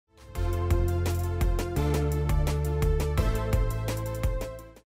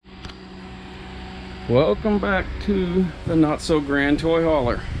Welcome back to the Not So Grand Toy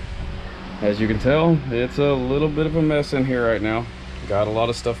Hauler. As you can tell, it's a little bit of a mess in here right now. Got a lot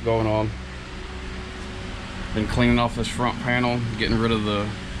of stuff going on. Been cleaning off this front panel, getting rid of the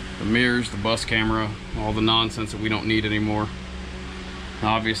mirrors, the bus camera, all the nonsense that we don't need anymore.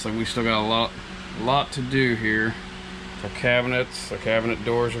 Obviously, we still got a lot to do here. Our cabinets, our cabinet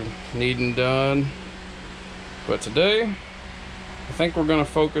doors are needing done. But today, I think we're going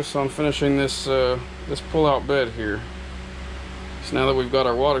to focus on finishing this this pull-out bed here. So now that we've got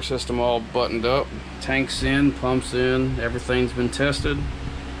our water system all buttoned up, tanks in, pumps in, everything's been tested,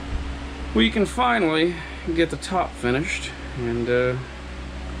 we can finally get the top finished and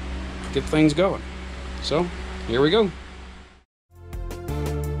get things going. So here we go.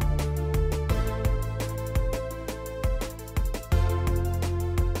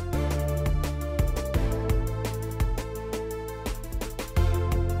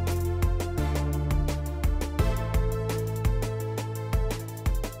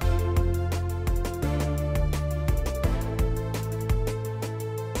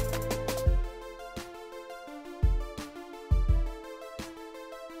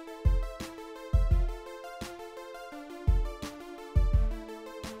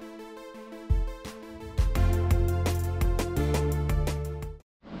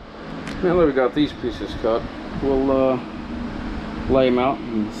 Now that we got these pieces cut, we'll lay them out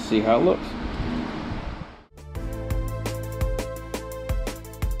and see how it looks.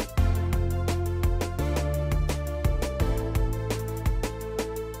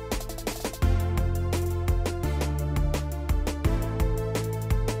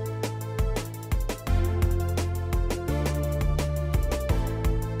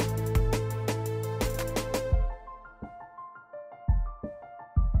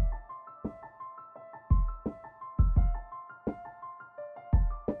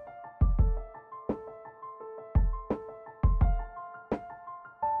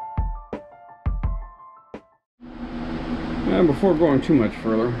 And before going too much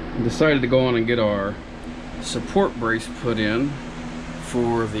further, I decided to go on and get our support brace put in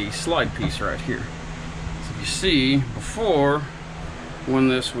for the slide piece right here. So if you see, before, when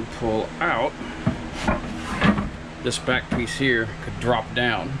this would pull out, this back piece here could drop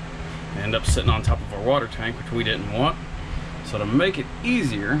down and end up sitting on top of our water tank, which we didn't want. So to make it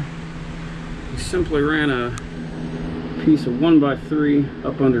easier, we simply ran a piece of 1x3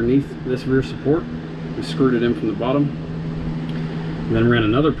 up underneath this rear support and screwed it in from the bottom. Then ran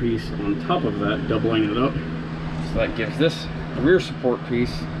another piece on top of that, doubling it up. So that gives this rear support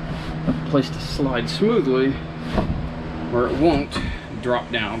piece a place to slide smoothly where it won't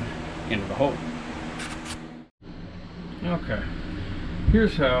drop down into the hole. Okay,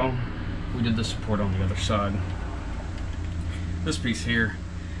 here's how we did the support on the other side. This piece here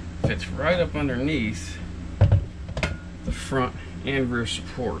fits right up underneath the front and rear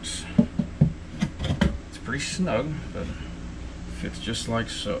supports. It's pretty snug, but fits just like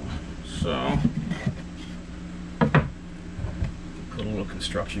so. So, put a little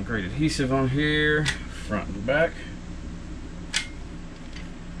construction grade adhesive on here, front and back.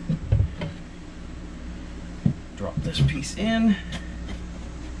 Drop this piece in,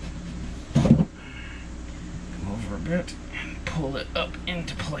 come over a bit, and pull it up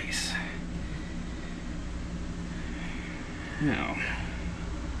into place. Now,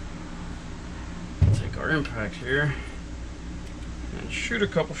 take our impact here and shoot a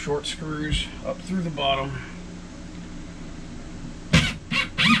couple short screws up through the bottom.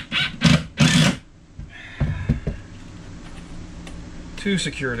 To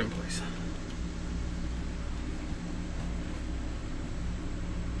secure it in place.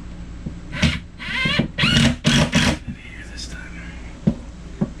 And here this time.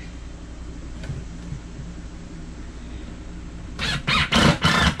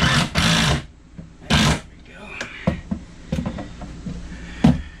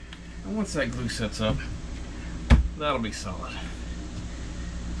 Once that glue sets up, that'll be solid.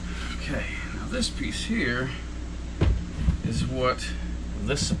 Okay, now this piece here is what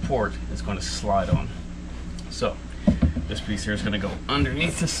this support is going to slide on. So this piece here is going to go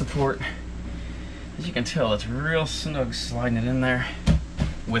underneath the support. As you can tell, it's real snug sliding it in there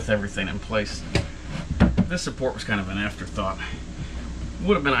with everything in place. This support was kind of an afterthought.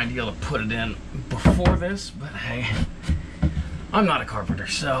 Would have been ideal to put it in before this, but hey, I'm not a carpenter,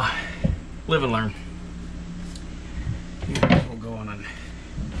 so live and learn. Here, we'll go on and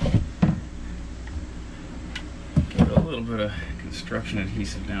give it a little bit of construction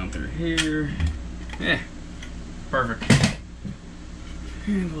adhesive down through here. Yeah, perfect.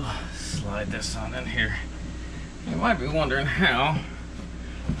 And we'll slide this on in here. You might be wondering how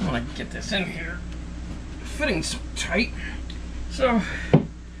I'm going to get this in here fitting's tight. So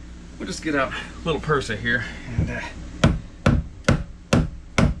we'll just get out little Persa here and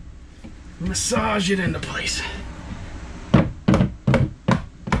massage it into place.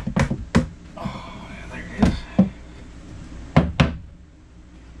 Oh, there it is.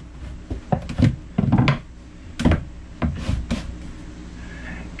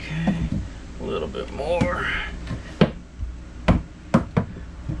 Okay, a little bit more.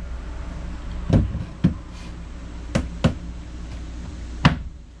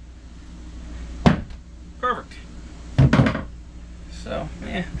 Perfect. So,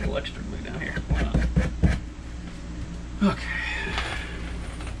 yeah, a little extra glue down here. Why not? Okay.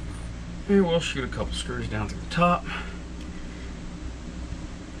 And we'll shoot a couple screws down through the top.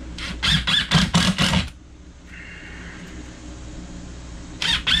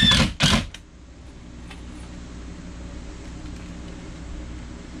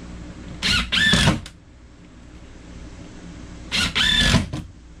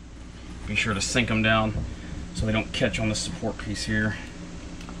 Be sure to sink them down so they don't catch on the support piece here.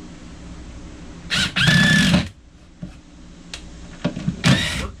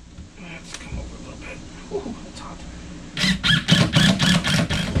 Let's come over a little bit. Ooh, that's hot.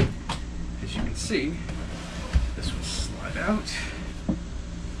 As you can see, this will slide out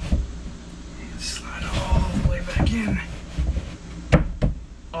and slide all the way back in.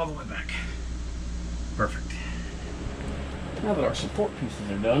 All the way back. Perfect. Now that our support pieces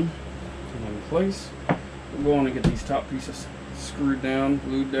are done in place, we're going to get these top pieces screwed down,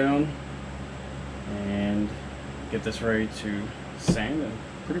 glued down, and get this ready to sand and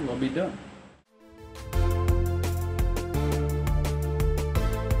pretty well be done.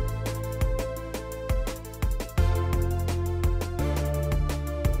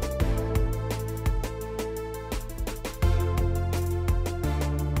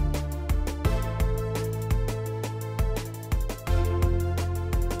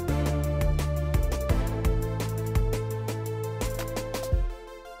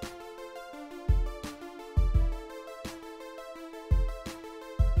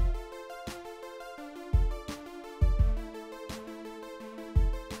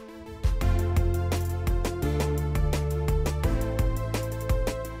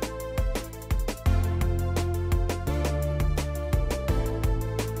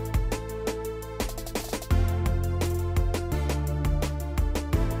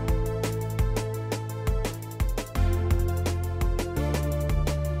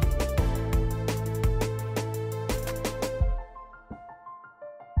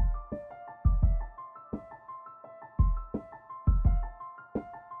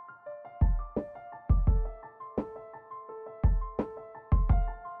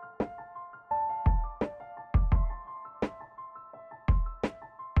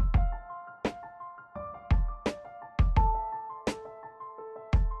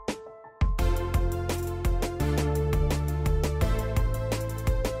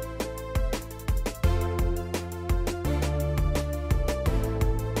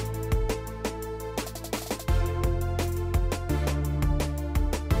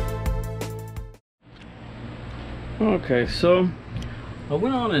 Okay, so I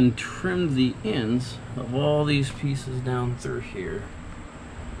went on and trimmed the ends of all these pieces down through here.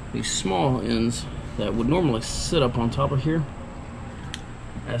 These small ends that would normally sit up on top of here.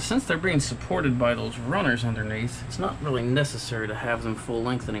 Since they're being supported by those runners underneath, it's not really necessary to have them full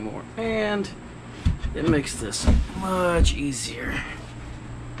length anymore. And it makes this much easier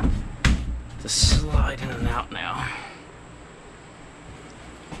to slide in and out now.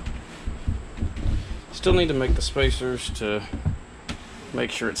 Still need to make the spacers to make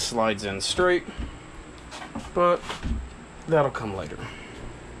sure it slides in straight, but that'll come later.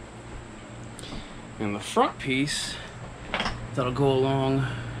 And the front piece that'll go along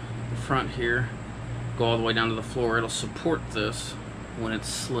the front here, go all the way down to the floor, it'll support this when it's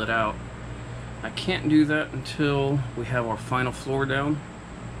slid out. I can't do that until we have our final floor down.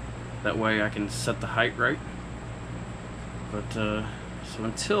 That way I can set the height right. But so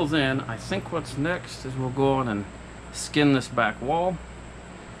until then, I think what's next is we'll go on and skin this back wall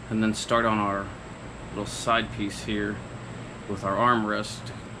and then start on our little side piece here with our armrest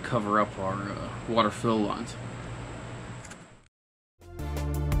to cover up our water fill lines.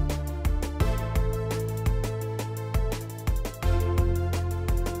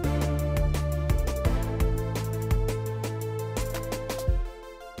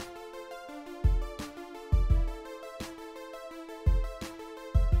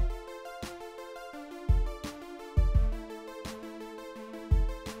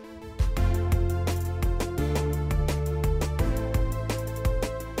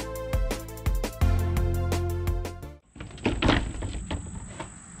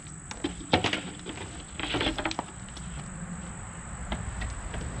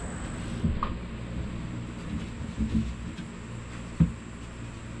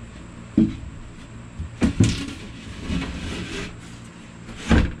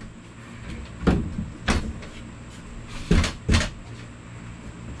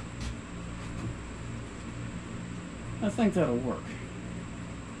 I think that'll work.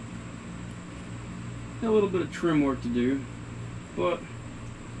 Got a little bit of trim work to do, but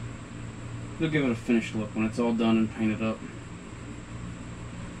they'll give it a finished look when it's all done and painted up.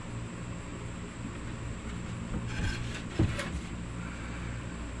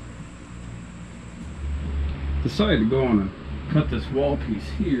 Decided to go on and cut this wall piece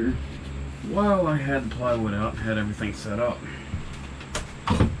here while I had the plywood out, had everything set up.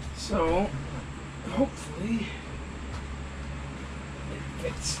 So hopefully it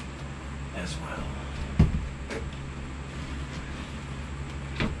fits as well.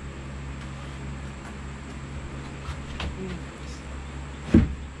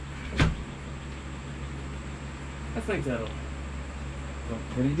 I think that'll look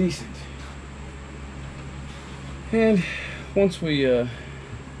pretty decent. And once we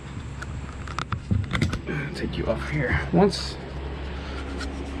take you off here, once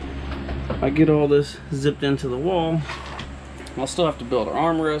I get all this zipped into the wall, I'll still have to build an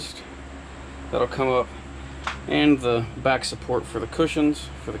armrest that'll come up and the back support for the cushions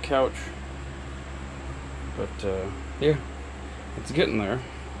for the couch. But yeah, it's getting there.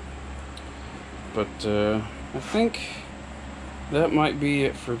 But I think that might be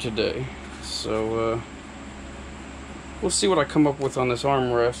it for today. So we'll see what I come up with on this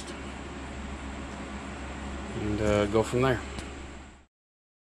armrest and go from there.